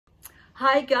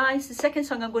Hi guys, the second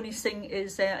song I'm going to sing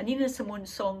is a Nina Simone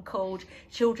song called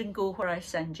Children Go Where I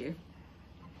Send You.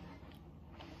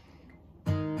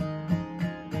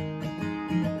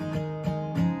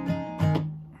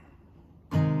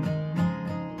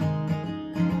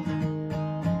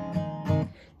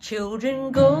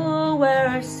 Children go where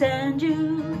I send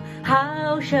you,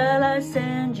 how shall I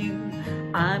send you?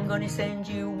 I'm gonna send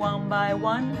you one by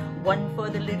one, one for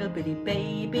the little bitty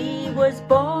baby was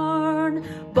born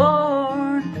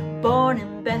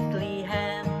in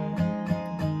Bethlehem.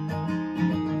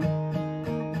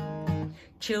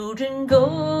 Children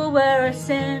go where I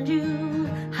send you,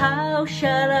 how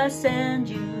shall I send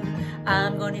you?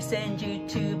 I'm gonna send you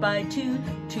two by two,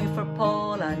 two for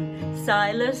Paul and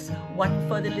Silas, one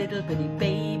for the little bitty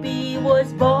baby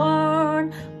was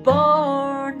born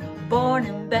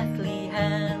in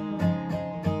Bethlehem.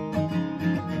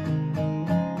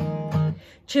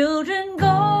 Children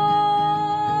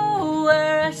go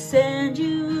where I send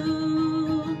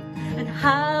you, and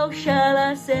how shall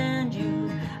I send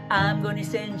you? I'm gonna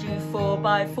send you four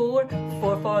by four,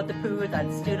 four for the poor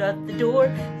that stood at the door,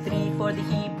 three for the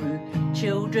Hebrew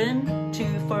children,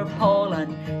 two for Paul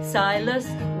and Silas,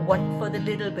 one for the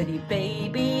little bitty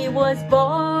baby was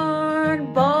born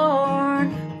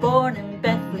in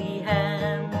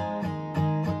Bethlehem.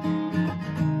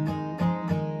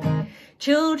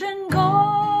 Children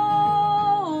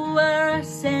go where I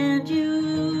send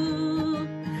you,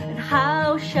 and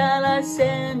how shall I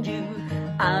send you?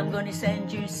 I'm gonna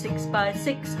send you six by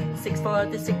six, six for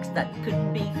the six that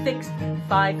couldn't be fixed,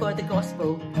 five for the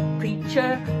gospel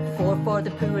preacher, four for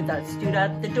the poor that stood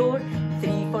at the door,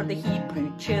 three for the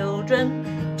Hebrew children,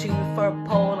 two for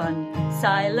Paul and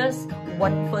Silas,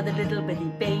 one for the little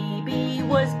bitty baby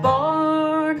was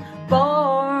born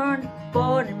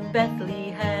in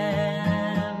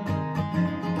Bethlehem.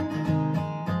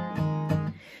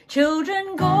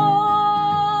 Children go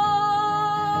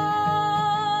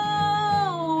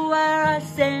where I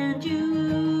send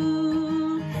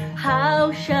you,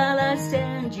 how shall I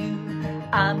send you?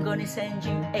 I'm gonna send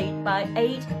you eight by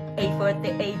eight, eight for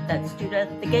the eight that stood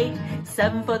at the gate,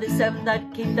 seven for the seven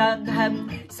that came down to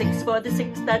heaven, six for the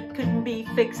six that couldn't be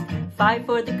fixed, five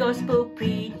for the gospel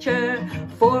preacher,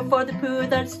 four for the poor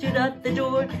that stood at the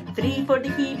door, three for the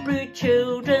Hebrew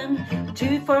children,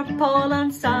 two for Paul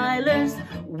and Silas,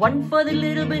 one for the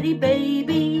little bitty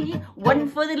baby, one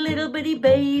for the little bitty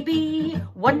baby,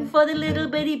 one for the little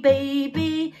bitty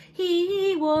baby.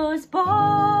 He was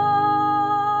born.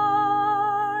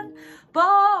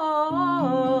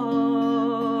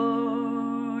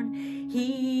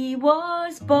 He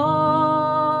was born.